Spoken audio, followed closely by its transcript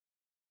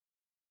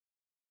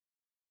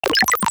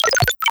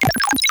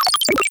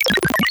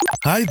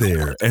Hi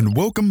there, and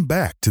welcome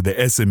back to the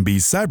SMB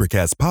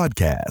Cybercast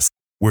podcast,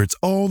 where it's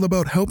all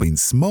about helping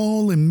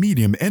small and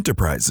medium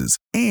enterprises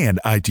and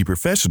IT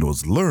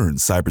professionals learn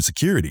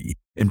cybersecurity,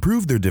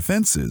 improve their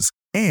defenses,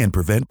 and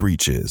prevent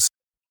breaches.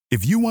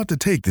 If you want to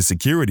take the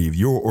security of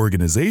your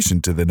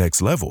organization to the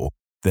next level,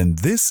 then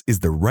this is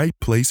the right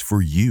place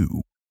for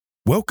you.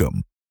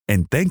 Welcome,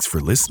 and thanks for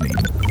listening.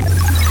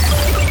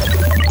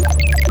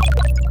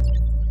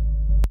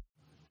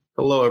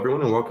 Hello,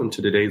 everyone, and welcome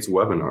to today's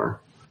webinar.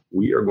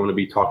 We are going to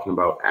be talking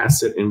about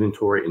asset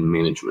inventory and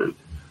management.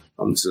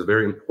 This is a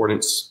very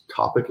important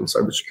topic in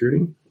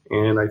cybersecurity,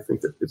 and I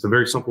think that it's a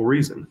very simple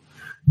reason.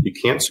 You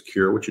can't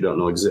secure what you don't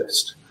know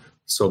exists.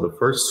 So the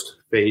first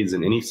phase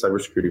in any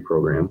cybersecurity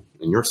program,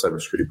 in your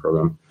cybersecurity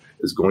program,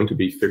 is going to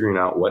be figuring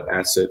out what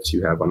assets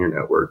you have on your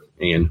network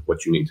and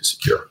what you need to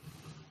secure.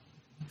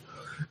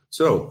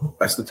 So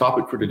that's the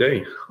topic for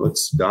today.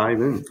 Let's dive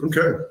in.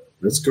 Okay,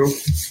 let's go.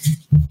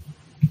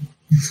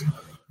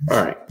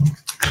 All right.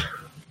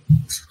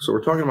 So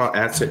we're talking about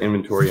asset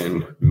inventory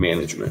and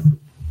management.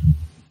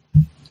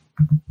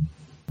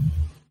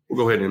 We'll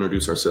go ahead and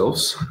introduce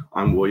ourselves.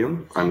 I'm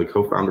William. I'm the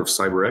co-founder of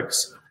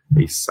CyberX,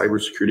 a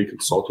cybersecurity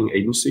consulting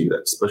agency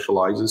that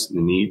specializes in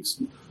the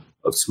needs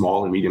of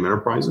small and medium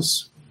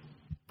enterprises.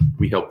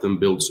 We help them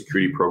build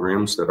security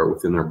programs that are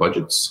within their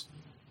budgets.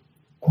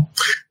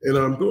 And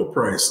I'm Bill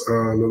Price,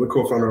 another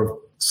co-founder of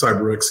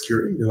CyberX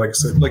Security. And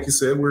like you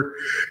said, we're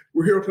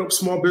here to help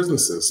small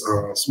businesses,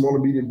 small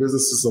and medium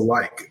businesses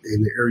alike,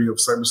 in the area of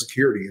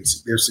cybersecurity and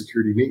their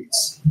security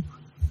needs.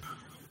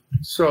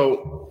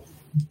 So,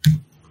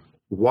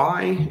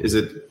 why is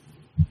it?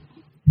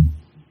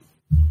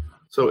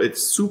 So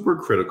it's super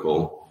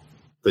critical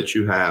that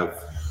you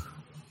have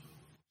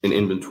an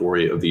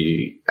inventory of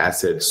the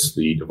assets,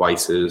 the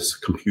devices,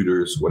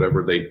 computers,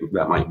 whatever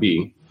that might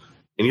be.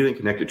 Anything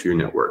connected to your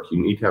network,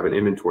 you need to have an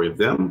inventory of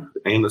them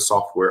and the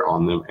software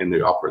on them and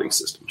the operating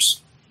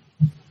systems.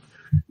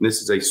 And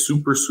this is a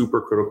super,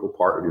 super critical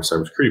part of your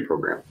cybersecurity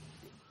program.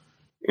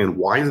 And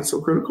why is it so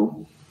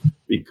critical?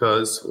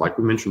 Because, like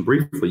we mentioned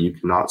briefly, you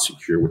cannot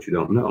secure what you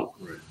don't know.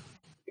 Right.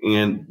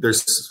 And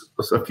there's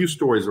a few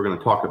stories we're going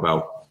to talk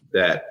about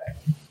that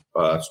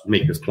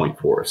make this point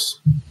for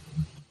us.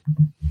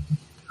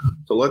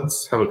 So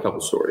let's have a couple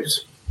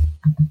stories.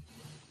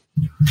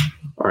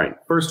 All right,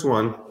 first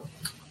one.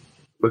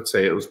 Let's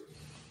say it was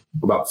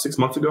about 6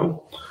 months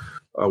ago.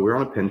 We were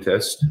on a pen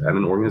test at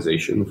an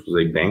organization. This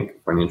was a bank,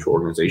 financial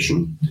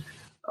organization.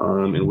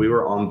 And we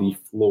were on the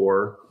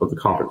floor of the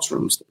conference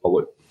rooms, the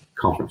public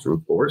conference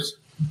room floors.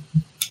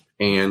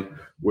 And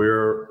we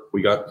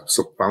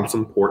found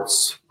some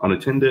ports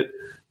unattended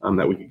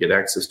that we could get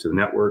access to the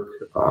network,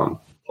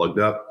 plugged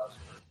up,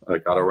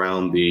 got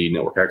around the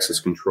network access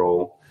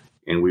control,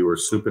 and we were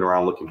snooping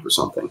around looking for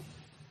something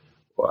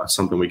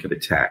we could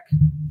attack.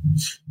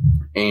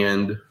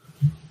 And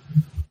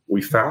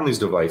we found these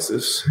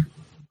devices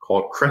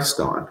called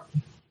Creston.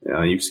 You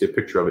can see a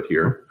picture of it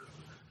here.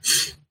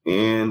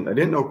 And I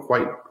didn't know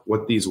quite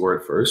what these were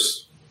at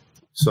first.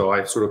 So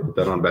I sort of put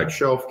that on the back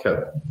shelf,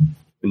 kept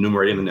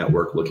enumerating the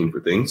network, looking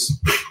for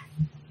things.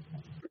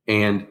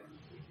 And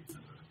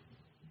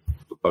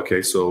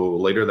okay, so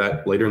later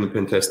in the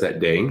pen test that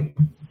day,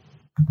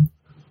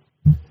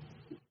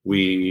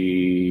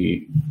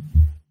 we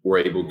were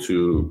able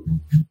to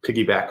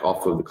piggyback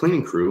off of the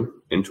cleaning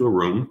crew into a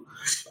room,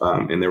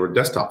 and there were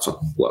desktops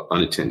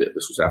unattended.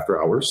 This was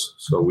after hours,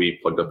 so we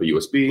plugged up a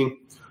USB,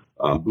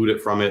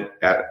 booted from it,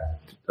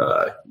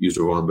 used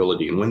a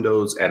vulnerability in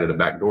Windows, added a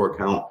backdoor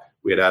account.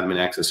 We had admin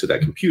access to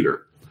that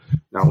computer.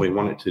 Now we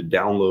wanted to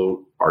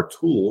download our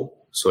tool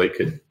so it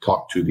could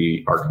talk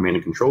to our command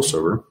and control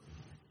server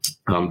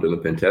during the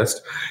pen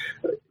test.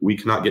 We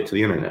could not get to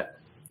the internet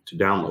to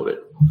download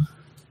it.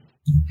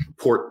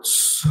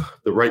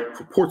 The right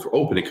ports were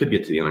open. It could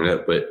get to the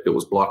internet, but it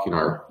was blocking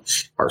our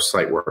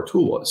site where our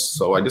tool was.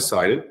 So I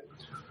decided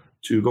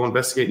to go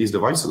investigate these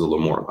devices a little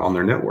more on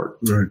their network.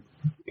 Right.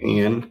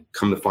 And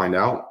come to find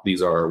out,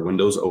 these are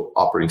Windows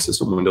operating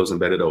system, Windows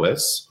Embedded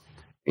OS,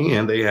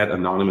 and they had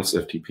anonymous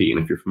FTP. And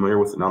if you're familiar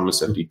with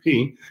anonymous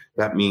FTP,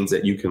 that means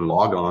that you can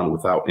log on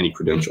without any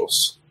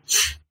credentials.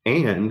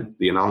 And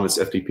the anonymous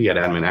FTP had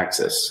admin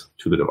access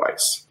to the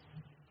device.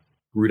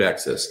 Root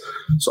access.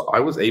 So I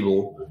was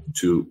able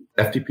to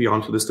FTP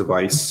onto this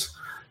device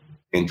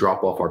and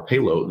drop off our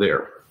payload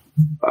there.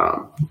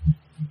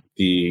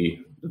 The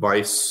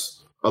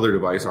other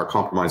device, our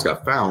compromise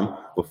got found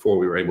before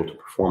we were able to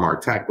perform our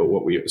attack. But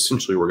what we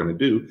essentially were going to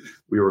do,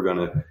 we were going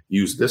to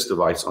use this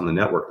device on the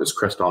network, this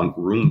Creston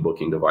room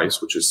booking device,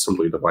 which is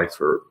simply a device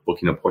for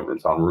booking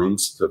appointments on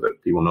rooms so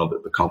that people know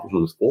that the conference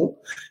room is full.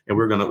 And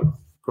we're going to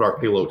put our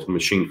payload to the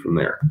machine from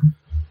there.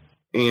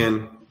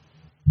 And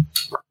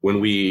when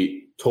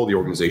we told the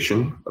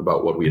organization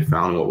about what we had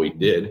found and what we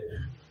did,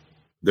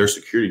 their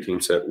security team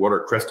said, "What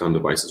are Creston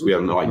devices? We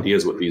have no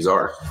ideas what these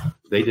are."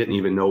 They didn't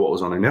even know what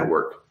was on their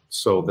network.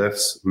 So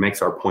this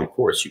makes our point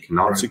for us. You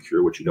cannot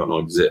secure what you don't know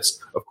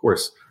exists. Of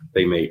course,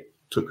 they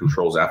took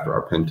controls after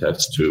our pen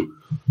test to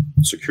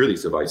secure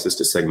these devices,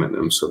 to segment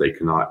them so they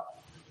cannot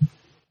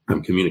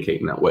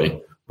communicate in that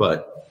way.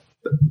 But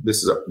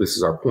this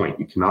is our point.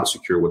 You cannot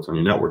secure what's on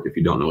your network if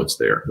you don't know it's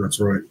there. That's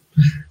right.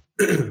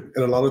 And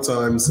a lot of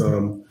times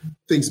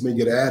things may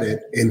get added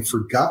and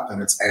forgot that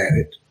it's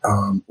added,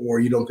 or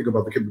you don't think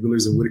about the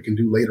capabilities of what it can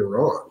do later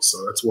on.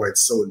 So that's why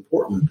it's so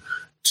important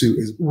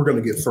we're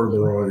going to get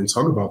further on and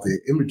talk about the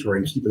inventory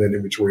and keeping that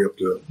inventory up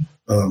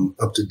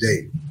to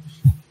date.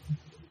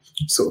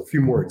 So a few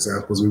more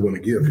examples we want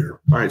to give here.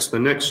 All right. So the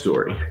next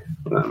story,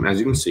 as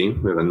you can see,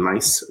 we have a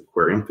nice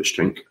aquarium fish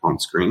tank on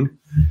screen.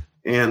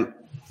 And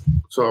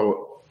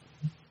so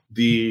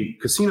the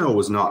casino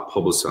was not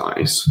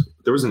publicized.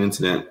 There was an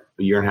incident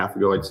a year and a half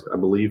ago, I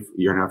believe, a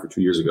year and a half or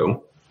 2 years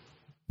ago,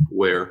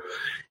 where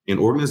an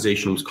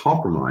organization was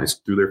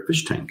compromised through their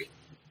fish tank.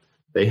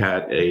 They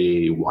had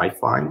a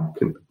Wi-Fi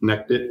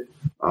connected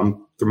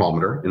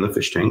thermometer in the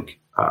fish tank.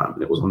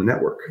 It was on the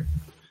network.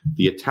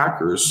 The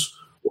attackers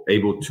were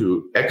able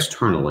to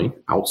externally,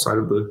 outside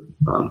of the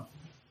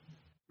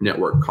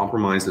network,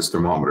 compromise this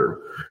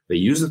thermometer. They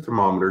used the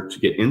thermometer to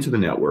get into the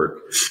network.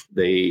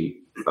 They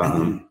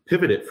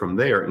pivoted from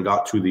there and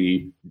got to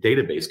the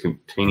database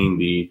containing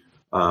the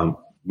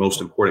most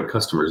important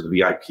customers, the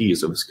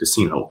VIPs of this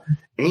casino,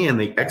 and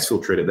they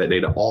exfiltrated that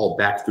data all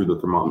back through the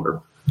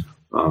thermometer.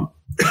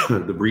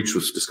 The breach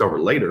was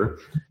discovered later,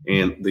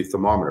 and the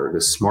thermometer,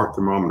 this smart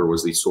thermometer,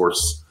 was the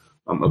source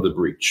of the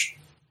breach.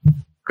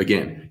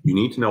 Again, you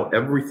need to know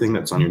everything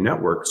that's on your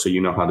network so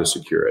you know how to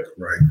secure it.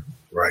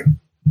 Right.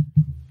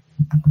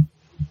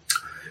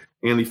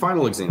 And the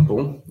final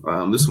example,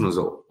 this one was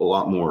a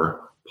lot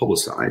more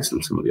publicized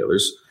than some of the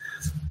others,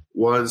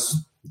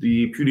 was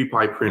the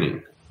PewDiePie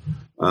printing.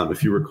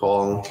 If you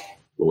recall,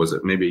 what was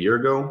it, maybe a year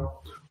ago,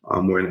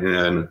 when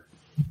a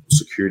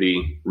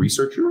security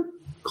researcher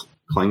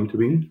claimed to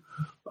be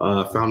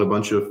found a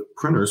bunch of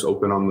printers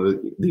open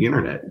on the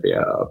internet.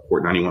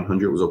 Port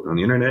 9100 was open on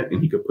the internet,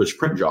 and he could push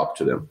print jobs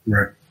to them.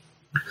 Right.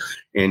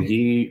 And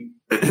he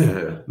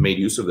made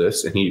use of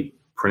this, and he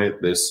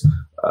printed this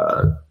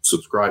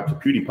subscribe to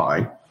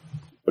PewDiePie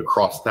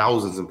across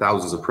thousands and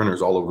thousands of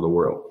printers all over the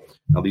world.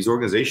 Now, these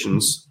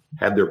organizations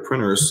had their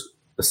printers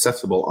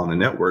accessible on the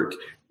network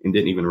and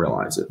didn't even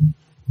realize it.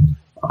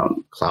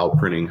 Cloud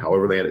printing,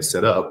 however they had it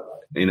set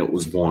up, and it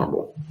was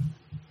vulnerable.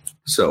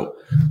 So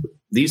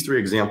these three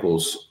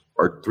examples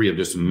are three of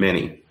just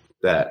many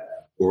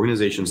that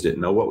organizations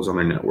didn't know what was on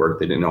their network.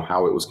 They didn't know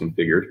how it was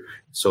configured,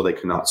 so they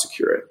could not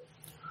secure it.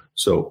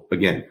 So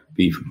again,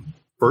 the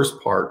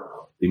first part,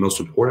 the most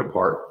important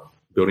part,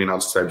 building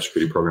out a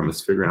cybersecurity program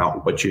is figuring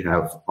out what you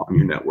have on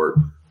your network,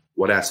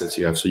 what assets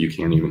you have so you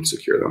can't even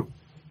secure them.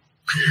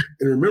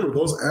 And remember,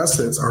 those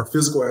assets are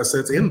physical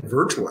assets and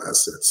virtual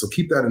assets. So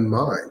keep that in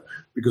mind,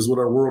 because with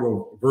our world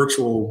of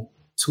virtual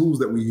tools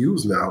that we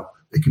use now,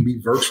 they can be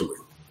virtually.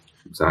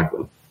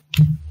 Exactly.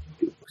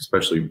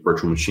 Especially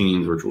virtual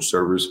machines, virtual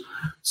servers.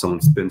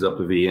 Someone spins up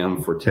a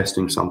VM for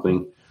testing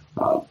something,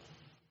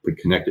 we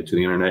connect it to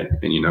the internet,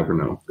 and you never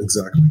know.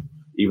 Exactly.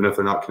 Even if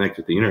they're not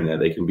connected to the internet,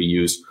 they can be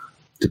used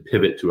to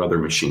pivot to other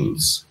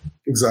machines.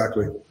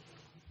 Exactly.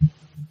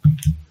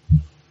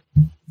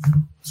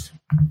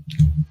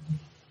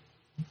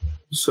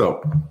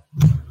 So,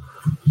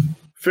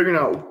 figuring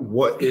out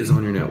what is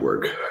on your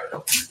network.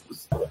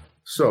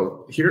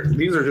 So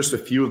these are just a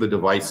few of the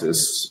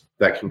devices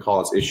that can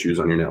cause issues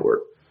on your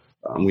network.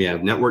 We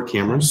have network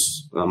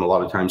cameras. A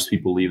lot of times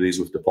people leave these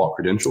with default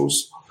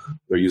credentials.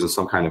 They're using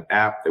some kind of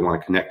app. They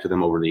want to connect to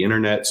them over the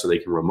internet so they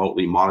can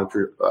remotely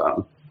monitor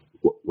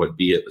what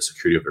be it, the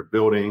security of their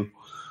building.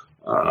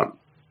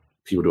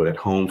 People do it at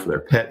home for their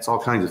pets, all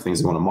kinds of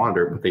things they want to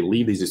monitor, but they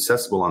leave these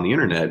accessible on the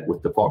internet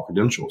with default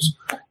credentials.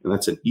 And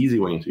that's an easy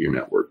way into your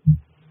network.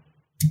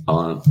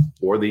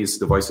 Or these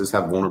devices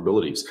have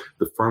vulnerabilities.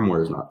 The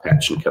firmware is not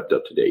patched and kept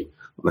up to date.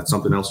 That's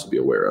something else to be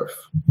aware of.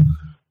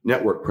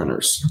 Network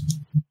printers.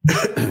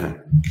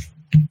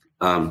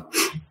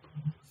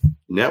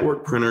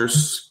 Network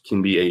printers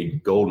can be a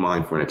gold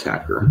mine for an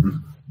attacker.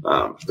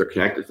 They're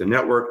connected to the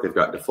network. They've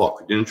got default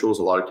credentials.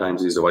 A lot of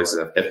times these devices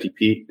have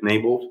FTP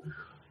enabled.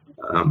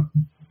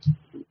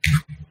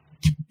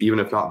 Even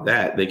if not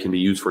that, they can be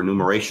used for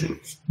enumeration.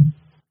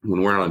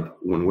 When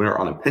we're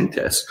on a pen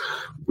test,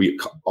 we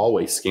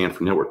always scan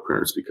for network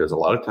printers because a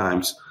lot of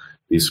times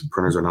these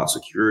printers are not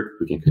secured.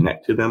 We can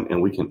connect to them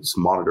and we can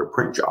monitor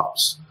print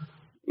jobs.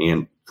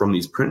 And from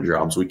these print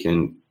jobs, we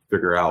can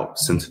figure out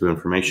sensitive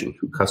information,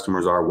 who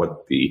customers are,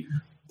 what the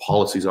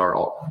policies are,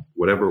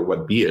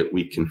 what be it,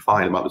 we can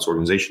find about this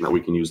organization that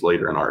we can use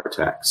later in our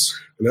attacks.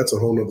 And that's a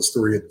whole nother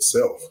story in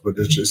itself, but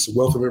it's just a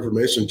wealth of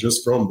information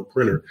just from the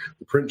printer,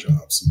 the print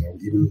jobs,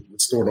 even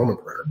stored on the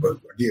printer. But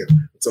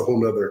again, it's a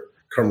whole nother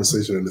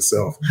conversation in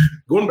itself.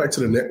 Going back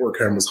to the network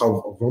cameras,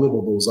 how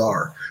vulnerable those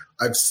are.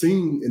 I've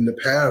seen in the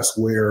past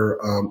where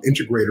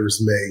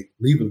integrators may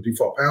leave a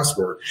default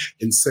password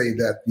and say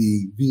that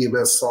the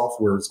VMS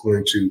software is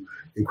going to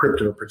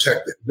encrypt it or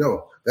protect it.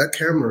 No, that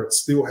camera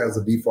still has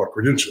the default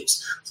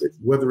credentials. So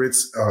whether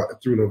it's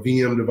through a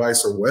VM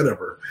device or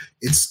whatever,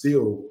 it's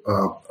still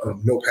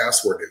no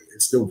password in it.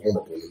 It's still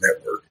vulnerable in the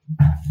network.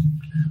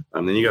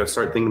 Then you got to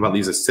start thinking about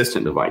these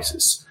assistant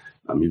devices.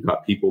 You've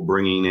got people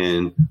bringing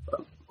in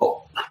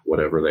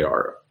whatever they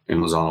are,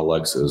 Amazon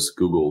Alexas,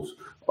 Google's,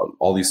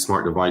 all these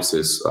smart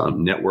devices,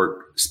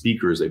 network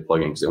speakers they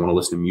plug in because they want to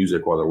listen to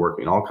music while they're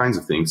working. All kinds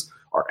of things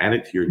are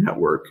added to your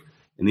network,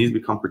 and these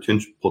become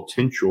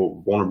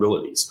potential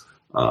vulnerabilities.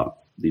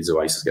 These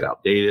devices get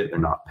outdated. They're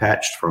not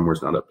patched.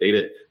 Firmware's not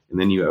updated. And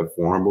then you have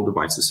vulnerable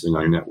devices sitting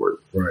on your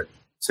network. Right.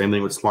 Same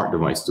thing with smart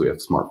devices. We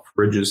have smart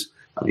fridges.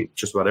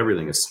 Just about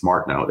everything is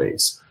smart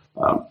nowadays.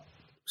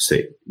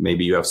 Say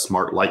maybe you have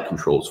smart light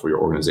controls for your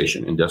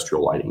organization,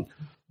 industrial lighting.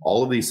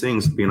 All of these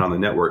things being on the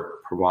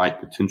network provide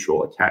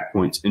potential attack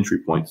points, entry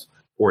points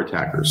for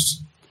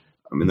attackers.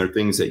 They're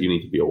things that you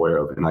need to be aware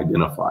of and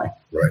identify.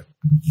 Right.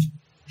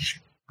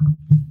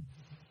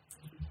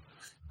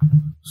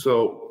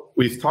 So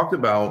we've talked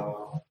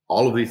about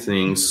all of these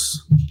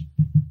things,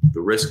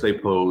 the risk they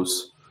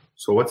pose.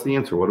 So what's the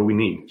answer? What do we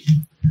need?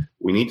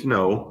 We need to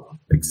know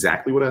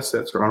exactly what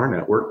assets are on our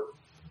network.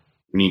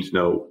 We need to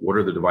know what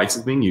are the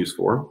devices being used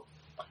for.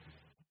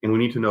 And we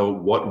need to know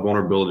what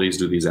vulnerabilities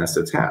do these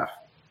assets have.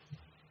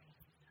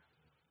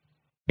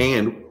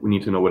 And we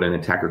need to know what an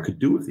attacker could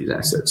do with these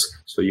assets.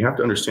 So you have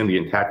to understand the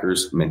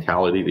attacker's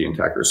mentality, the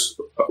attacker's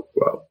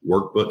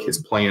workbook, his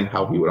plan,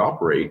 how he would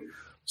operate,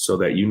 so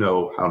that you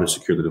know how to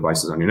secure the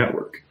devices on your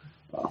network.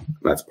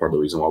 That's part of the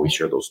reason why we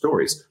share those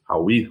stories,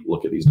 how we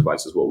look at these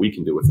devices, what we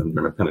can do with them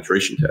during a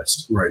penetration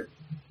test. Right.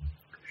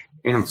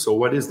 And so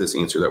what is this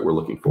answer that we're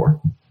looking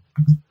for?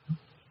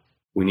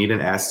 We need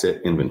an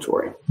asset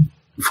inventory.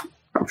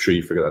 I'm sure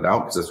you figured that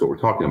out because that's what we're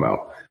talking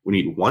about. We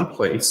need one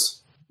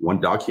place, one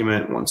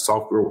document, one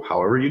software,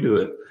 however you do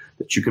it,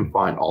 that you can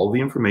find all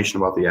the information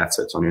about the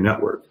assets on your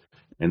network.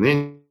 And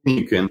then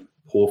you can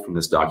pull from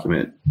this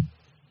document.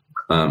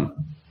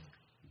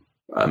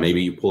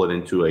 Maybe you pull it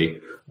into a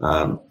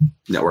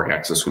network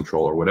access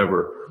control or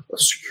whatever, a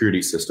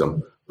security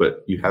system,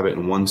 but you have it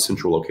in one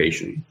central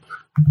location.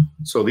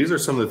 So these are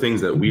some of the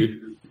things that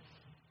we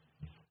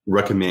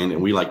recommend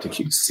and we like to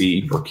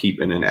keep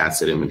in an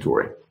asset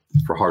inventory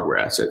for hardware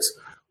assets.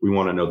 We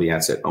want to know the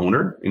asset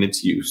owner and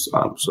its use.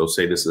 So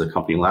say this is a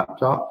company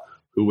laptop.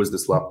 Who was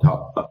this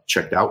laptop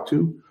checked out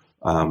to?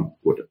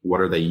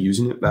 What are they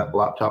using that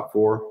laptop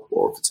for?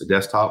 Or if it's a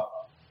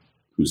desktop,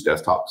 whose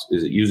desktop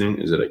is it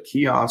using? Is it a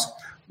kiosk?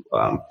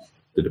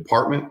 The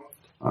department,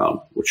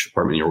 which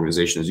department in your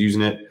organization is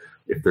using it?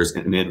 If there's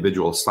an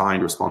individual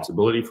assigned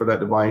responsibility for that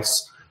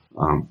device,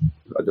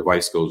 a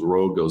device goes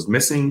rogue, goes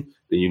missing,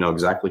 then you know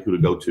exactly who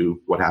to go to,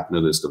 what happened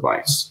to this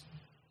device.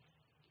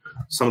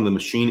 Some of the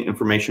machine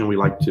information we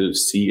like to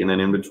see in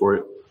an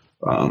inventory.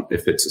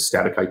 If it's a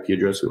static IP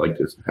address, we like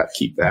to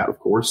keep that, of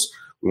course.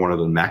 We want to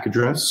know the MAC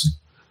address.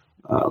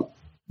 You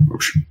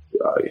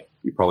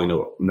probably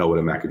know what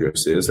a MAC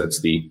address is.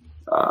 That's the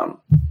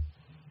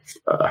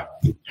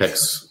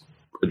hex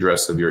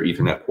address of your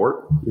Ethernet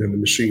port. Yeah, the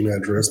machine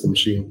address, the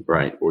machine.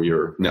 Right, or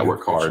your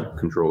network card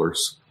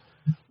controllers.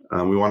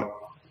 We want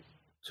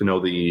to know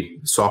the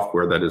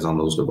software that is on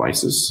those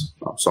devices,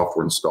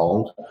 software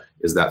installed.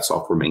 Is that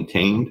software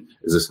maintained?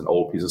 Is this an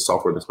old piece of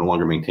software that's no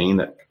longer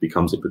maintained that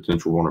becomes a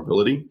potential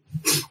vulnerability?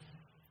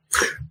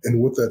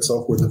 And with that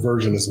software, the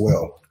version as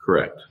well.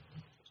 Correct.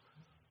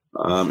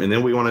 And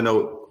then we want to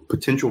know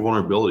potential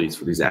vulnerabilities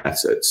for these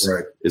assets.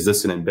 Right. Is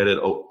this an embedded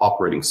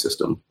operating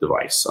system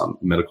device?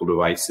 Medical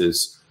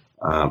devices,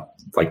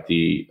 like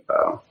the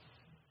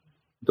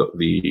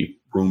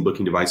room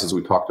booking devices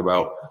we talked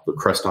about, the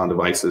Creston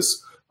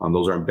devices,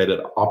 those are embedded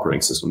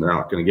operating system. They're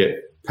not going to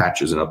get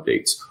patches and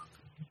updates.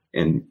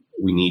 And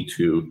we need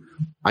to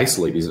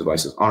isolate these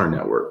devices on our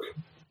network.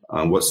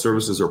 What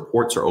services or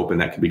ports are open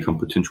that can become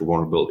potential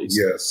vulnerabilities?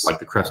 Yes. Like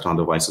the Creston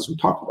devices we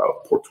talked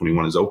about. Port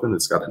 21 is open.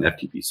 It's got an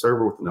FTP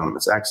server with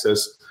anonymous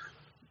access.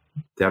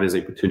 That is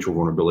a potential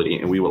vulnerability.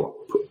 And we will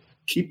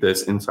keep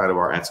this inside of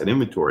our asset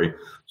inventory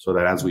so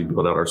that as we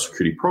build out our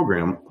security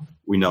program,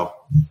 we know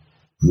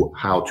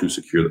how to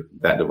secure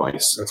that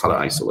device, how to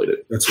isolate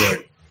it. That's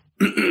right.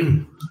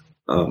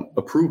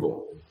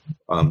 Approval,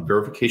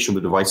 verification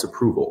of the device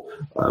approval.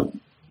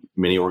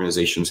 Many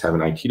organizations have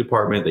an IT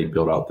department. They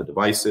build out the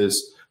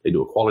devices. They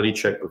do a quality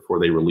check before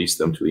they release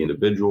them to the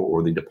individual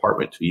or the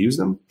department to use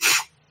them.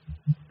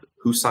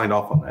 Who signed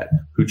off on that?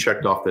 Who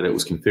checked off that it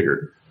was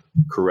configured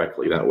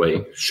correctly? That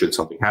way, should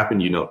something happen,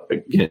 you know,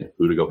 again,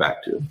 who to go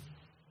back to.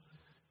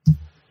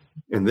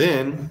 And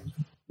then,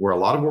 where a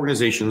lot of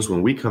organizations,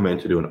 when we come in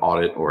to do an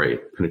audit or a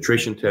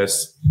penetration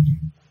test,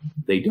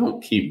 they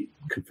don't keep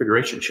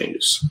configuration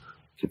changes,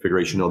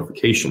 configuration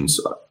notifications.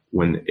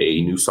 When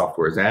a new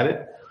software is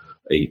added,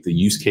 the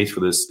use case for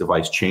this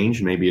device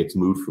changed. Maybe it's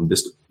moved from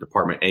this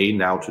department A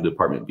now to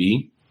department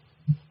B.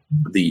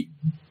 The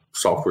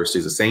software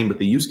stays the same, but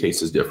the use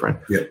case is different.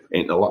 Yeah.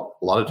 And a lot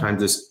of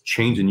times this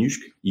change in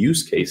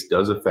use case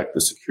does affect the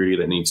security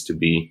that needs to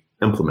be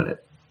implemented,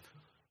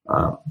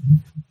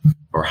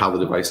 or how the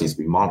device needs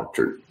to be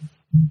monitored.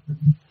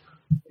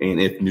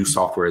 And if new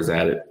software is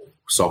added,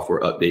 software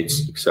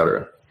updates,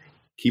 etc.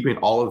 Keeping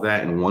all of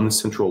that in one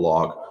central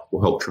log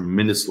will help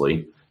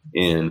tremendously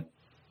in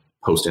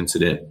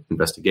post-incident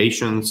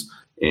investigations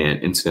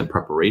and incident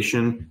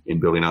preparation in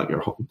building out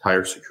your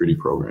entire security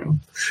program.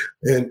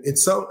 And it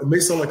may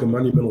sound like a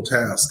monumental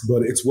task,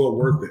 but it's well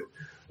worth it.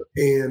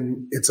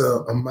 And it's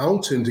a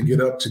mountain to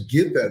get up to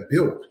get that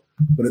built,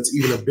 but it's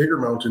even a bigger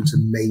mountain to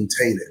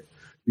maintain it.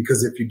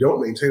 Because if you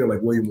don't maintain it,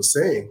 like William was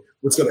saying,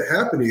 what's going to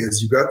happen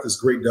is you got this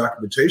great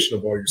documentation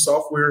of all your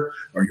software,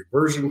 or your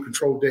version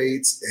control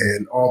dates,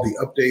 and all the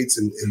updates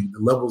and the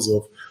levels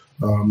of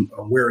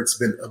where it's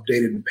been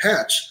updated and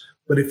patched.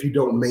 But if you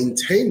don't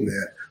maintain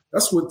that,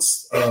 that's what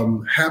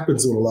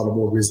happens in a lot of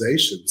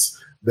organizations,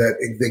 that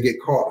they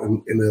get caught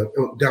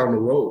down the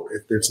road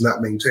if it's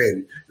not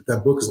maintained, if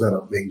that book is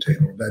not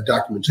maintained, or that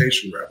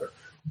documentation rather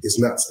is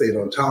not stayed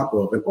on top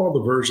of, and all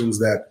the versions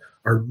that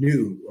are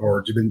new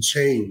or have been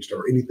changed,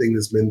 or anything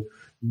that's been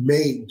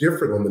made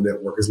different on the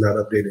network is not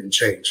updated and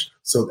changed.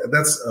 So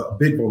that's a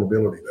big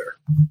vulnerability there.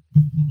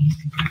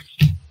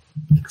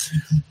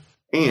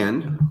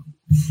 And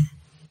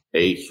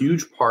a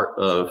huge part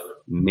of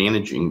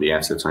managing the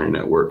assets on your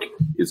network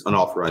is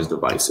unauthorized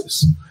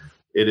devices.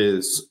 It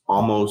is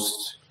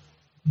almost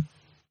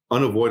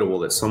unavoidable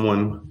that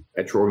someone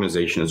at your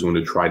organization is going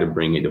to try to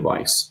bring a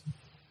device.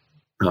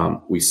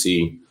 We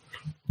see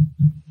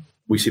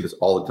this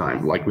all the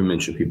time. Like we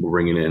mentioned, people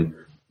bringing in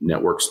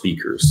network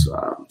speakers,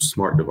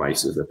 smart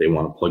devices that they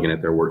want to plug in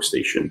at their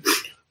workstation.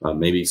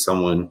 Maybe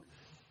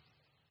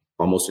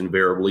almost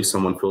invariably,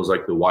 someone feels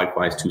like the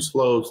Wi-Fi is too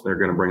slow, so they're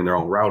going to bring their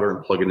own router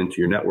and plug it into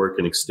your network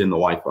and extend the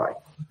Wi-Fi.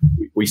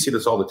 We see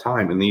this all the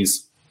time, and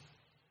these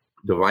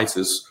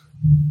devices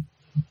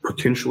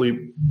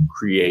potentially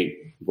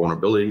create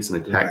vulnerabilities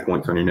and attack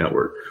points on your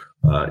network.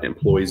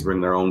 Employees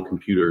bring their own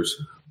computers,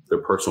 their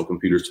personal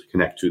computers, to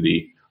connect to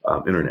the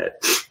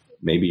internet.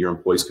 Maybe your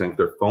employees connect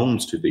their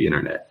phones to the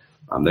internet.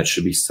 That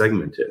should be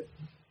segmented.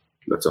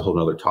 That's a whole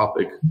other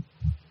topic.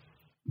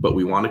 But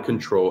we want to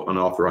control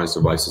unauthorized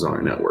devices on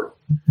our network.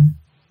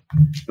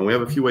 And we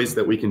have a few ways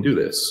that we can do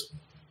this.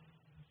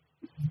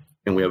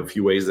 And we have a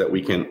few ways that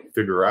we can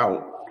figure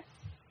out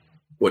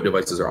what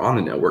devices are on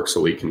the network so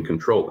we can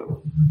control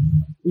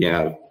them. We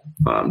have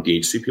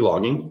DHCP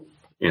logging,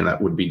 and that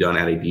would be done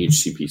at a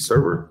DHCP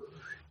server.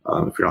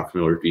 If you're not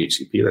familiar with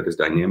DHCP, that is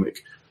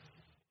dynamic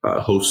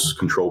host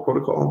control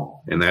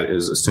protocol. And that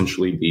is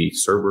essentially the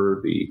server,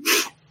 the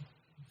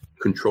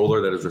controller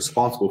that is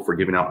responsible for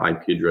giving out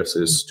IP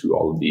addresses to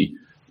all of the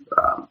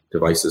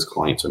devices,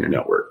 clients on your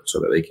network so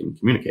that they can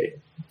communicate.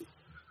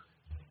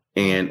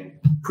 And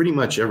pretty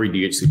much every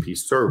DHCP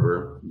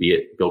server, be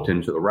it built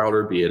into the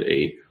router, be it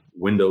a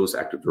Windows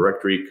Active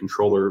Directory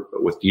controller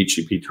with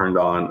DHCP turned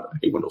on,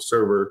 a Windows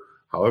server,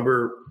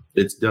 however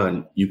it's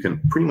done, you can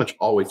pretty much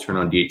always turn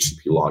on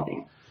DHCP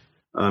logging.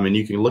 And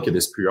you can look at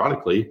this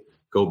periodically,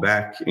 go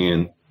back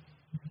and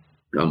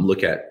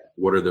look at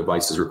what are the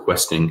devices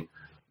requesting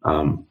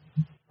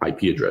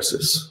IP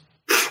addresses.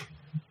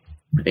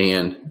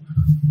 And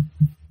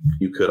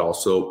you could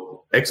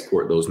also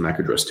export those MAC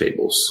address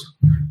tables.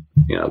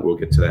 We'll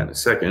get to that in a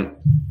second,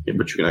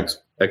 but you can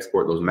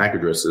export those MAC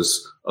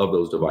addresses of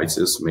those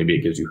devices. Maybe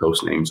it gives you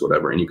host names,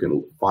 whatever, and you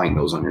can find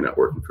those on your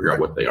network and figure out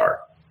what they are.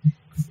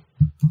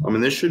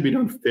 This should be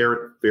done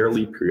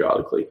fairly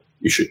periodically.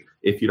 You should,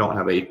 if you don't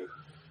have a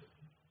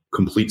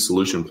complete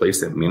solution in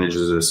place that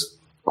manages this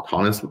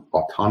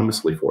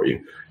autonomously for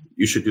you,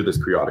 you should do this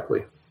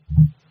periodically.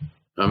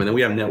 And then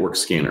we have network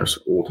scanners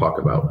we'll talk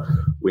about.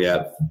 We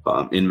have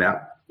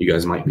Nmap, you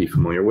guys might be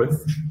familiar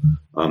with.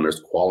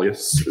 There's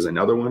Qualius is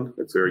another one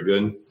that's very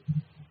good.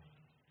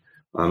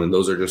 And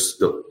those are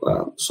just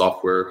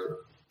software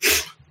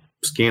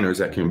scanners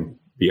that can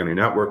be on your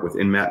network. With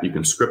Nmap, you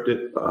can script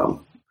it,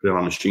 put it on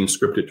a machine,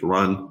 script it to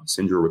run,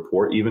 send your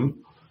report even.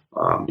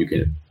 You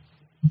can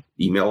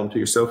email them to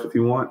yourself if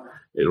you want.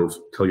 It'll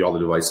tell you all the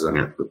devices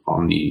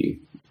on the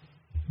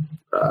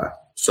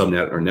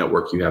subnet or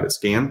network you have it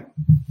scanned.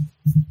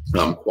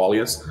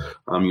 Qualius,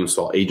 you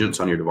install agents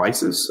on your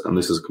devices.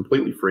 This is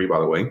completely free, by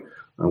the way,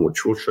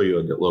 which we'll show you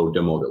a little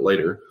demo of it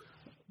later.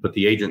 But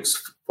the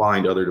agents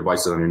find other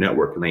devices on your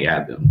network and they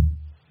add them.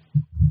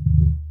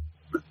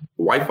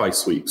 Wi-Fi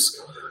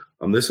sweeps.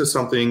 This is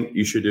something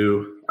you should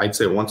do, I'd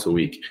say, once a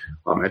week.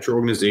 At your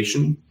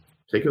organization,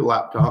 take your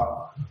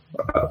laptop,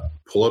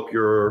 pull up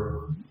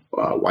your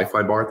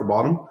Wi-Fi bar at the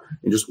bottom,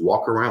 and just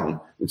walk around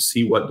and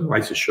see what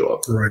devices show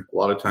up. Right. A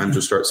lot of times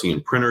you'll start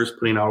seeing printers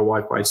putting out a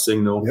Wi-Fi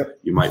signal. Yep.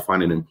 You might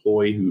find an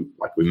employee who,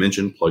 like we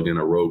mentioned, plugged in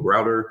a rogue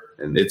router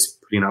and it's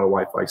putting out a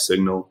Wi-Fi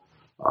signal.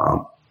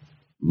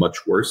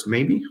 Much worse,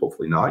 maybe,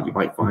 hopefully not. You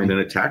might find an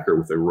attacker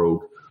with a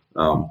rogue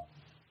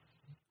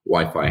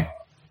Wi-Fi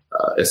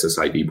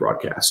SSID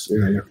broadcast.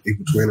 Yeah,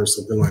 equal twin or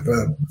something like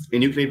that.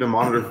 And you can even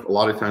monitor a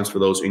lot of times for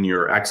those in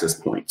your access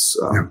points.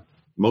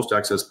 Most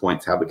access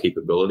points have the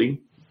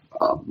capability.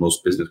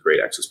 Most business grade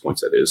access points,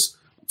 that is.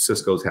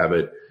 Cisco's have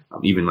it.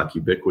 Even like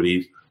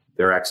Ubiquiti,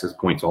 their access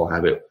points all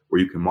have it,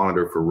 where you can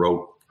monitor for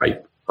rogue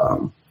type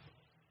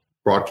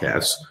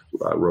broadcasts,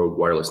 rogue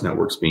wireless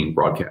networks being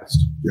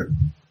broadcast. Yeah.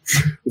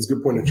 It's a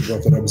good point that you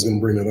brought that up. I was going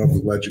to bring that up.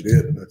 I'm glad you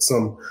did. That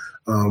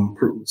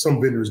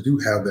some vendors do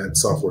have that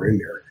software in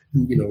there.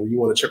 you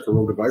want to check for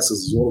rogue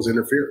devices as well as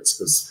interference,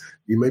 because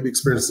you may be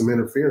experiencing some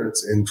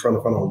interference and trying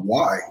to find out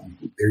why.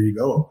 There you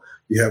go.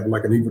 You have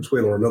like an evil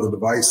twin or another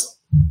device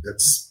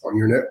that's on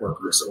your network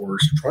or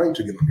trying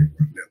to get on your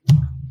network.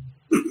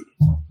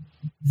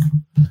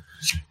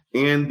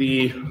 And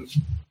the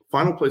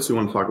final place we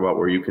want to talk about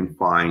where you can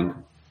find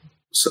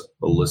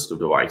a list of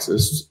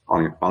devices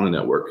on the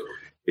network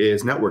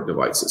is network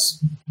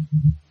devices.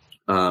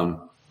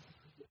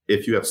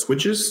 If you have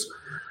switches,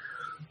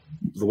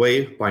 the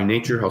way by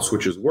nature how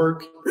switches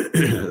work,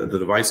 the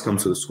device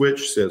comes to the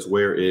switch, says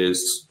where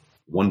is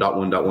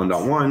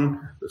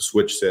 1.1.1.1. The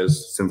switch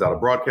sends out a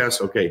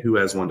broadcast. Okay, who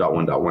has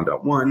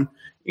 1.1.1.1?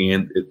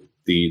 And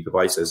the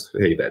device says,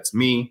 hey, that's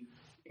me.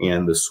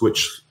 And the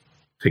switch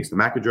takes the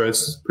MAC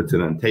address, puts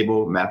it on a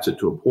table, maps it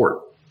to a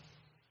port.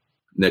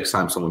 Next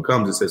time someone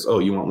comes, it says, oh,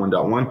 you want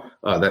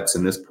 1.1? That's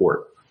in this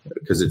port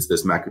because it's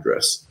this MAC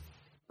address.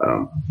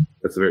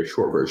 That's a very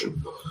short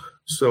version.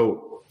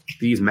 So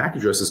these MAC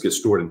addresses get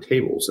stored in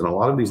tables, and a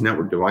lot of these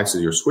network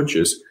devices, your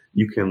switches,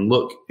 you can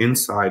look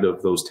inside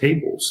of those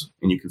tables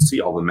and you can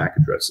see all the MAC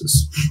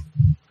addresses.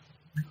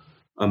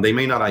 They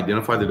may not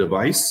identify the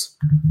device,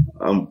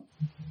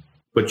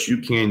 but you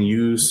can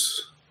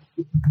use,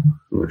 I'm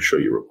going to show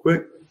you real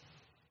quick.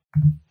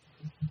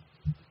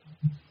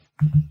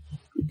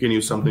 You can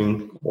use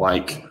something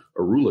like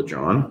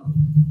Arulajon.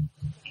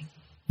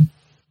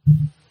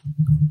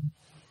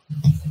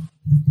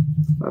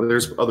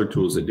 There's other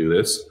tools that do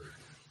this.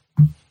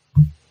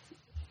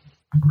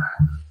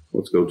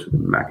 Let's go to the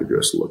MAC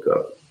address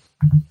lookup.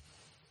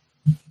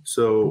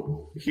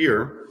 So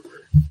here,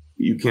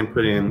 you can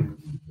put in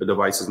a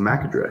device's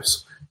MAC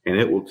address, and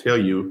it will tell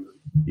you,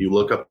 you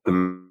look up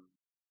the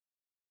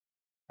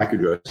MAC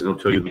address, and it'll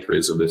tell you the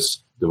address of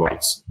this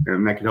device.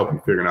 And that can help you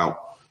figure out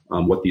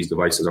what these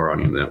devices are on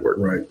your network.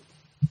 Right.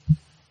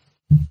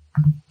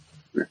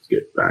 Let's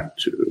get back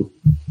to...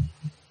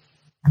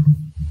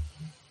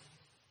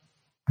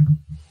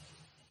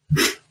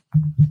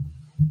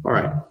 All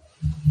right.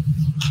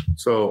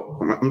 So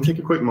I'm going to take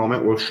a quick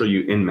moment. We'll show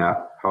you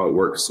InMap, how it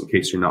works, in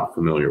case you're not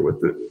familiar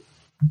with it.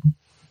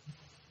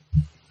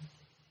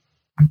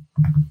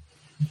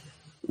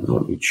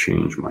 Let me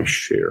change my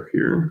share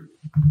here.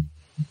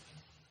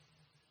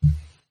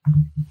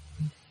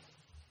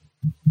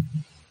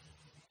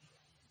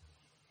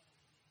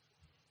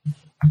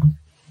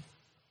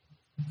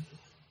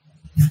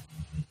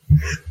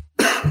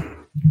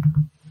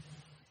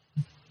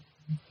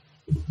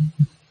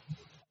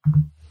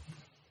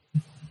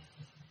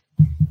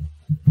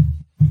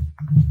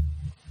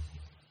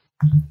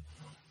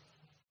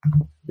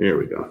 There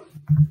we go.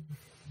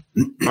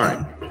 All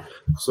right.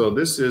 So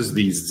this is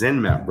the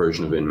ZenMap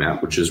version of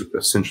InMap, which is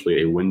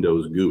essentially a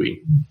Windows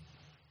GUI.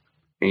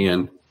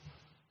 And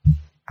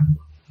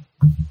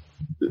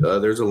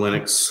there's a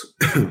Linux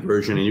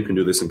version, and you can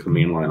do this in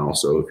command line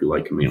also if you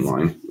like command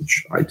line,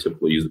 which I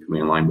typically use the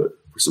command line, but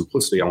for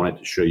simplicity, I wanted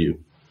to show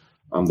you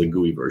the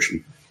GUI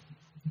version.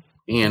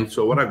 And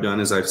so what I've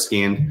done is I've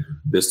scanned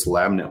this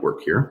lab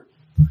network here,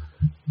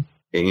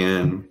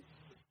 and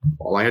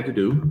all I had to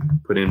do,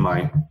 put in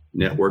my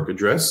network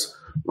address,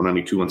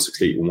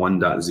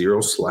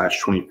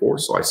 192.168.1.0/24.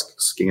 So I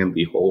scanned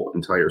the whole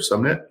entire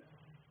subnet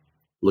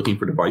looking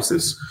for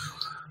devices.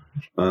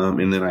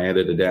 And then I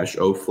added a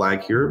 -O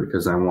flag here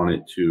because I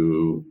wanted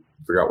to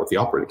figure out what the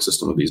operating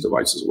system of these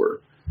devices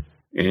were.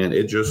 And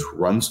it just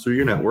runs through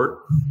your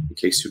network, in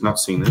case you've not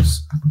seen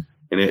this.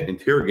 And it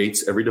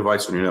interrogates every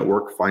device on your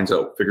network,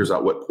 figures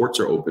out what ports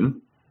are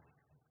open,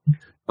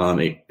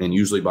 and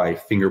usually by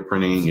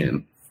fingerprinting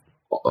and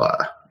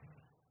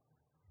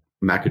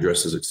MAC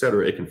addresses, et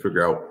cetera, it can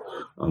figure out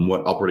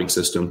what operating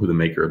system, who the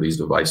maker of these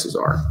devices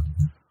are.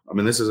 I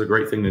mean, this is a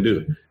great thing to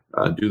do.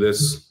 Do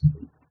this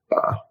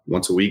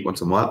once a week,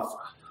 once a month.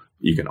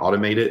 You can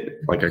automate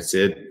it. Like I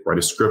said, write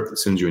a script that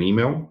sends you an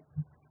email.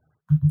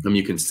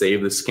 You can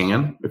save the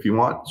scan if you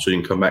want, so you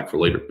can come back for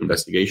later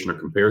investigation or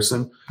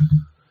comparison.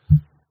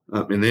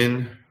 And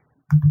then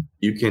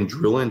you can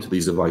drill into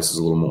these devices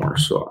a little more.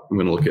 So I'm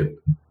going to look at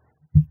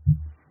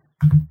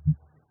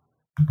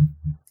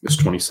this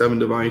 27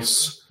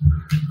 device,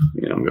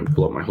 and I'm going to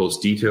pull up my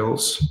host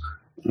details.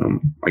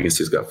 I can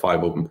see it's got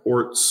 5 open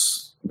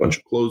ports, a bunch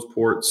of closed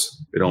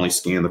ports. It only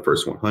scanned the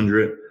first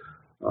 100.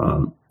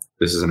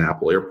 This is an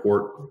Apple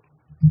Airport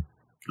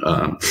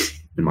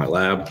in my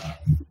lab.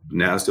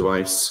 NAS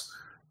device,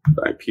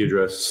 the IP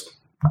address.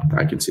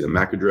 I can see the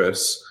MAC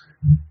address.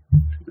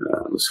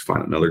 Let's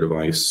find another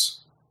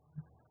device.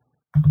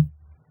 All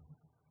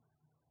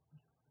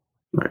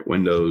right,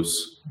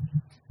 Windows.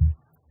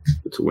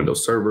 It's a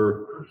Windows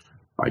server,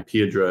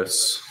 IP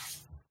address,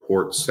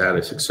 port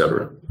status,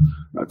 etc.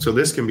 So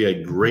this can be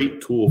a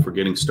great tool for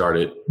getting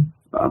started,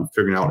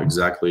 figuring out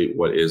exactly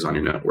what is on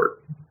your network.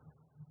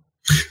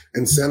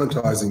 And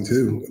sanitizing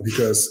too,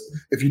 because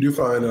if you do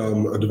find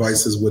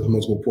devices with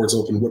multiple ports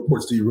open, what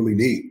ports do you really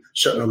need?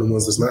 Shut down the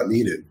ones that's not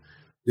needed.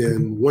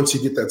 Then once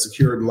you get that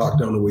secured and locked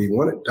down the way you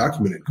want it,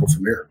 document it, go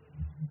from there.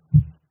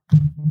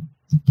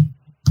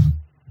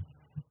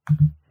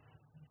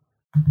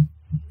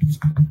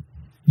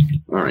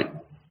 All right,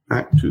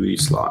 back to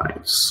these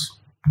slides.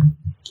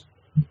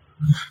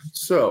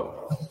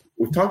 So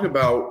we've talked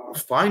about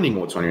finding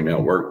what's on your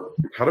network.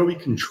 How do we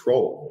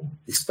control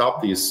and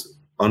stop these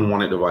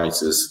unwanted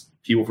devices,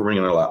 people from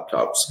bringing their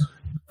laptops,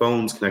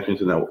 phones connecting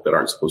to the network that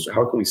aren't supposed to?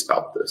 How can we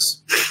stop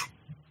this?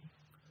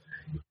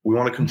 We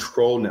want to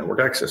control network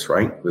access,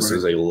 right? This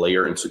is a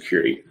layer in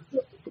security.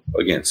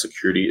 Again,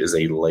 security is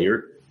a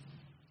layered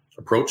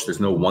approach. There's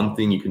no one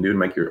thing you can do to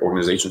make your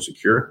organization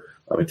secure.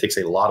 It takes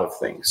a lot of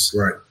things.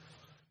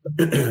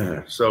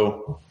 Right.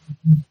 So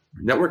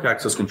network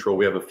access control,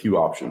 we have a few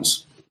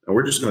options. And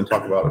we're just going to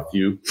talk about a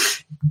few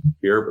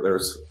here, but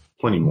there's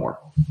plenty more.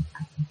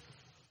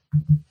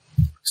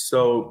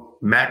 So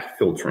MAC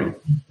filtering.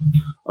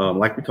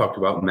 Like we talked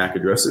about, MAC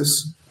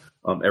addresses.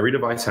 Every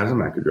device has a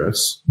MAC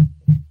address.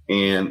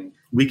 And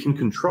we can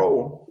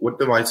control what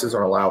devices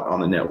are allowed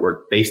on the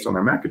network based on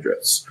their MAC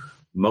address.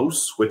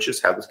 Most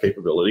switches have this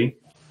capability,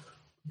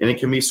 and it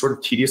can be sort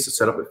of tedious to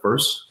set up at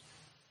first,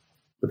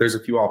 but there's a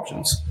few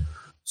options.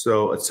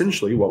 So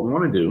essentially what we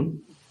want to do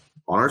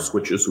on our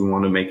switches, we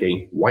want to make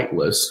a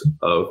whitelist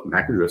of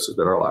MAC addresses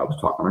that are allowed to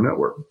talk on our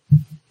network.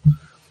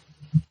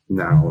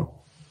 Now,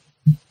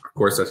 of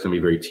course, that's going to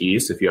be very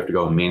tedious if you have to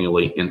go and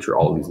manually enter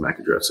all of these MAC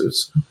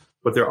addresses,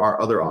 but there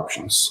are other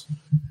options.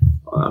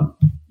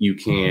 You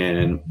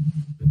can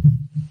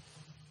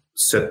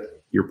set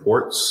your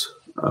ports.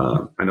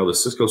 I know the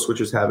Cisco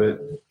switches have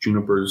it,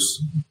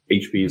 Junipers,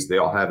 HPs, they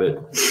all have it.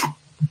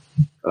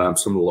 Some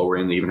of the lower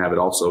end, they even have it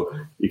also.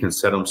 You can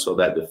set them so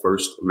that the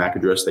first MAC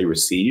address they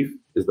receive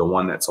is the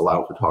one that's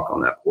allowed to talk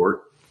on that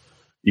port.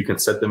 You can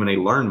set them in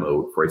a learn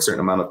mode for a certain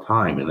amount of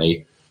time, and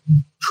they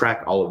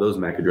track all of those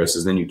MAC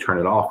addresses. Then you turn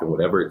it off, and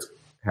whatever it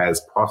has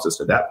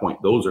processed at that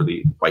point, those are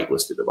the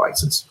whitelisted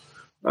devices.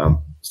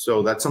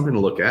 So that's something to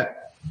look at.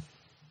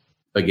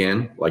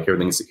 Again, like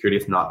everything in security,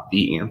 it's not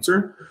the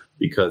answer,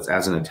 because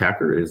as an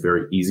attacker, it is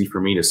very easy for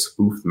me to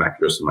spoof the MAC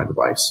address of my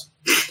device.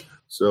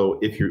 So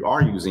if you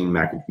are using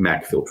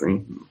MAC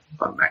filtering,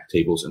 MAC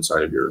tables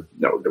inside of your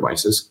network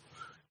devices,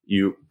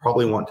 you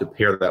probably want to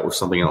pair that with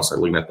something else, like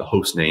looking at the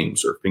host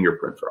names or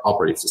fingerprints or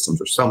operating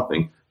systems or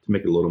something to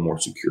make it a little more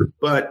secure.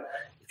 But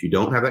if you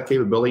don't have that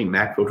capability,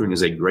 MAC filtering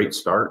is a great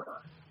start,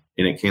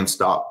 and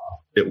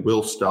it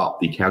will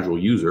stop the casual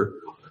user,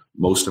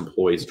 most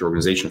employees at your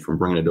organization, from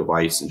bringing a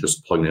device and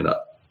just plugging it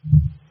up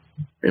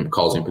and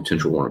causing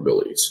potential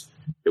vulnerabilities.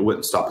 It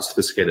wouldn't stop a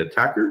sophisticated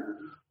attacker,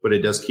 but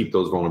it does keep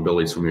those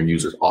vulnerabilities from your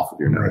users off of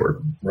your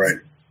network. Right.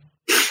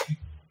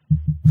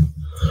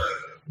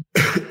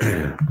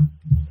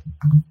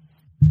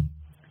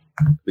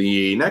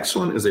 The next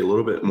one is a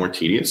little bit more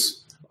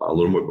tedious, a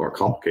little bit more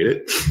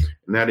complicated,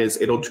 and that is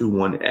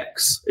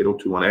 8021X.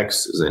 8021X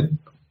is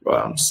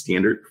a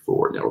standard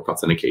for network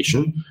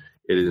authentication.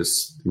 It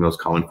is the most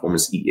common form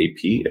is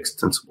EAP,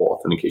 Extensible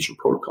Authentication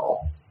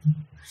Protocol.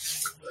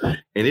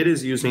 And it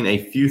is using a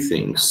few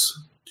things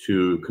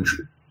to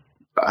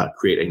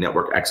create a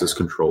network access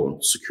control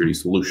security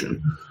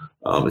solution.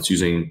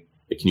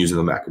 It can use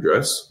the MAC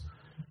address.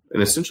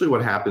 And essentially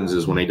what happens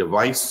is when a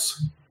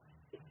device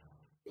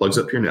plugs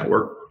up to your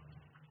network,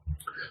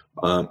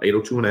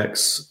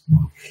 802.1x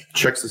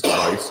checks this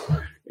device,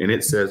 and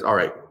it says, all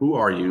right, who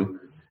are you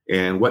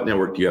and what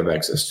network do you have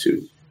access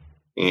to?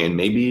 And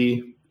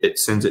maybe it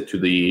sends it to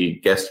the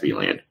guest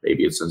VLAN.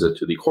 Maybe it sends it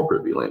to the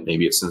corporate VLAN.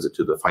 Maybe it sends it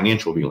to the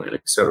financial VLAN,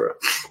 et cetera.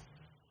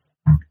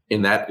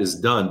 And that is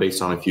done based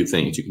on a few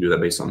things. You can do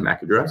that based on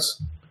MAC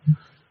address.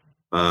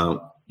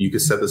 You can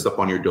set this up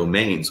on your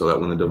domain so that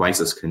when the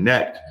devices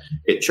connect,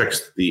 it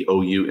checks the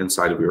OU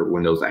inside of your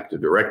Windows Active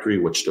Directory,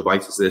 which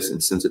device is this,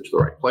 and sends it to the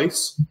right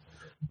place.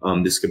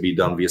 This could be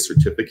done via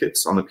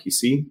certificates on the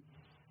PC,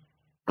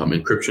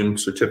 encryption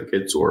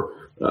certificates or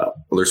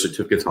other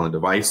certificates on the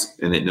device,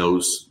 and it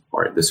knows, all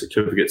right, this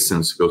certificate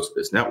goes to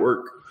this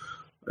network.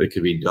 It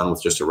could be done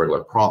with just a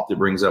regular prompt it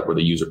brings up where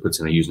the user puts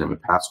in a username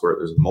and password.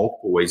 There's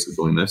multiple ways of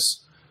doing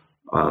this.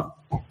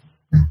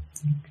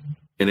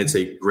 And it's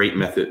a great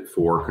method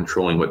for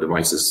controlling what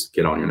devices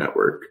get on your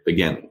network.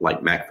 Again,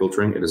 like MAC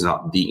filtering, it is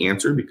not the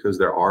answer because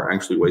there are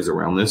actually ways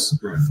around this.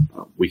 Right.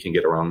 We can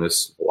get around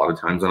this a lot of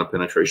times on a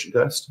penetration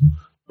test,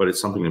 but it's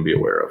something to be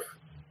aware of.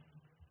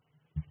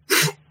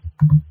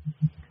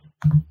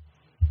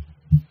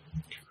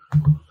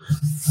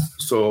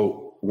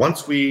 So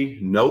once we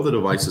know the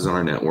devices on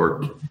our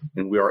network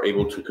and we are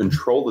able to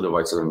control the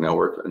devices on our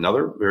network,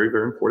 another very,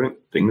 very important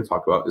thing to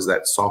talk about is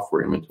that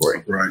software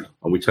inventory. Right.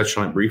 We touched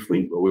on it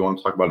briefly, but we want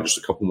to talk about it just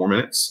a couple more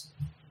minutes.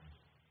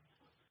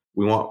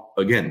 We want,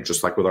 again,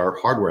 just like with our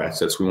hardware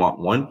assets, we want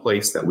one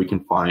place that we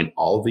can find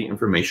all of the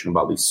information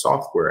about these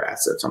software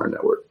assets on our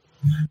network,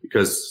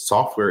 because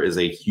software is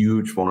a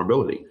huge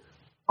vulnerability.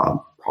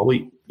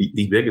 Probably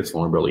the biggest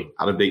vulnerability,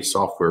 out-of-date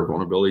software,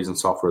 vulnerabilities in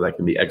software that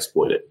can be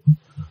exploited.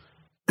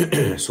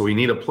 So we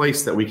need a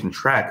place that we can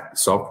track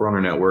software on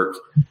our network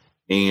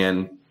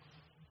and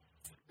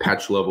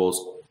patch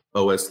levels,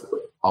 OS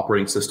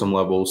operating system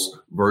levels,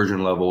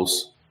 version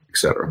levels,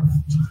 etc.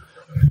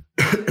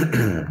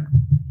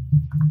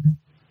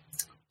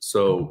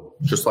 So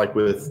just like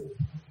with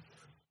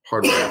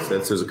hardware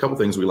assets, there's a couple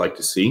things we like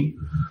to see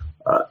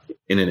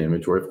in an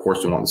inventory. Of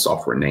course, we want the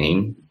software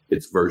name,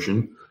 its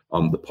version,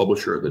 the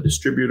publisher or the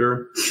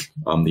distributor,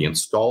 the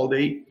install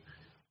date.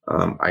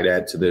 I'd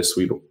add to this,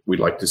 we'd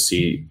like to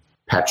see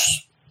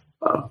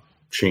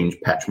change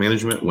patch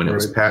management when it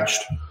was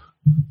patched,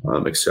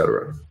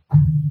 etc.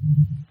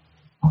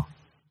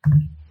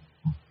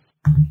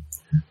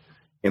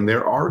 And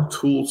there are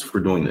tools for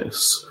doing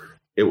this.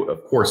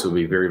 Of course, it would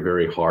be very,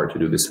 very hard to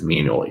do this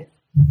manually.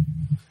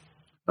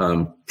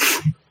 But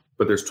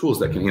there's tools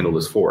that can handle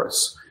this for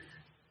us.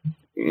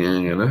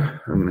 And I'm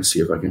going to see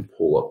if I can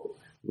pull up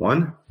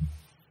one.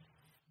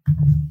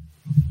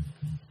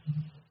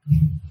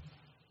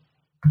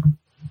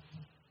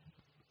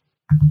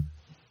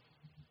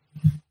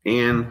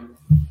 And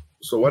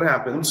so what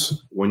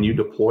happens when you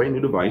deploy a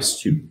new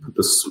device, you put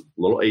this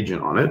little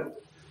agent on it,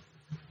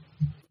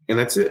 and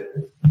that's it.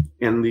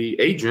 And the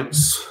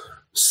agents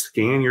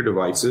scan your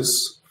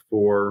devices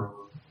for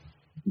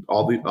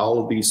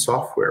all of these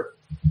software.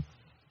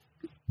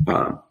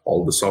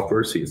 All of the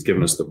software, see, it's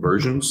given us the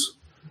versions.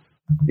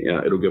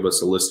 Yeah, it'll give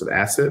us a list of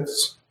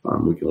assets.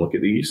 We can look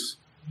at these.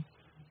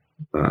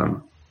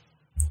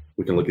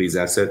 We can look at these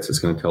assets. It's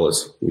going to tell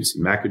us, we see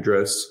MAC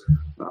address.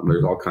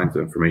 There's all kinds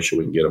of information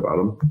we can get about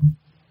them.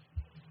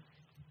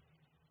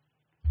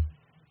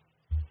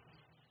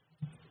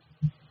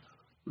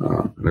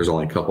 There's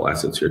only a couple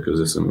assets here because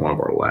this is in one of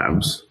our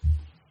labs.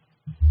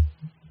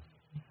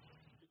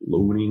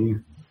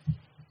 Loading.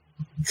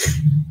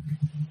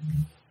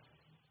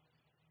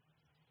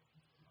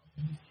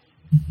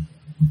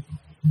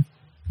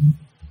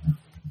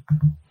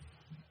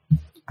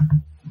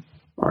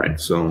 All right,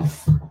 so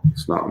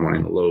it's not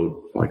wanting to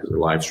load because they're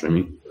live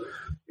streaming.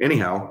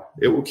 Anyhow,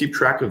 it will keep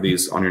track of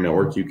these on your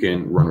network. You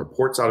can run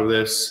reports out of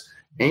this,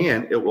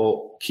 and it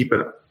will keep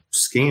a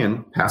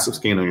passive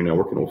scan on your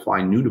network, and it will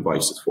find new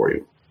devices for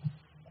you.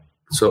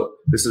 So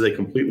this is a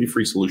completely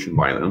free solution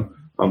by them.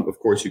 Of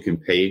course, you can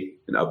pay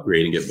and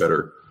upgrade and get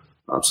better,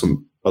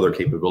 some other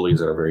capabilities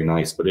that are very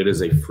nice, but it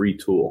is a free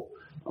tool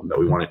that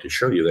we wanted to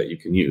show you that you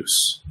can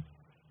use.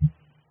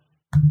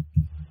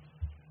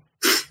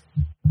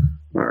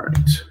 All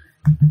right.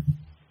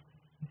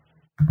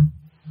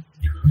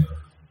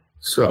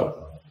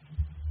 So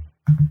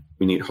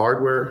we need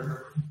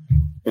hardware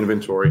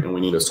inventory and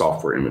we need a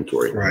software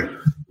inventory. Right.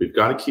 We've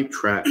got to keep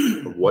track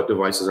of what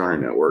devices are on our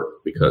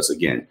network because,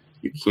 again,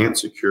 you can't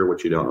secure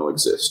what you don't know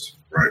exists.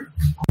 Right.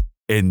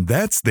 And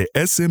that's the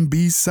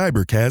SMB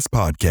Cybercast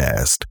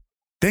podcast.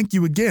 Thank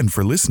you again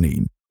for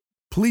listening.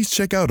 Please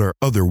check out our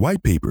other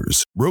white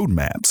papers,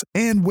 roadmaps,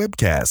 and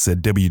webcasts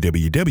at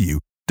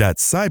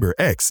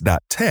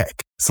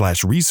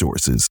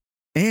www.cyberx.tech/resources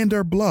and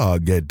our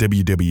blog at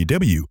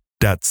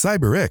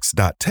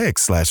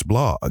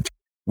www.cyberx.tech/blog.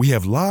 We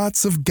have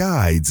lots of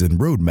guides and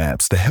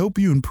roadmaps to help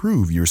you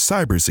improve your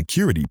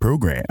cybersecurity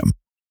program.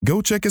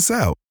 Go check us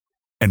out,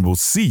 and we'll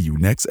see you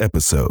next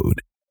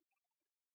episode.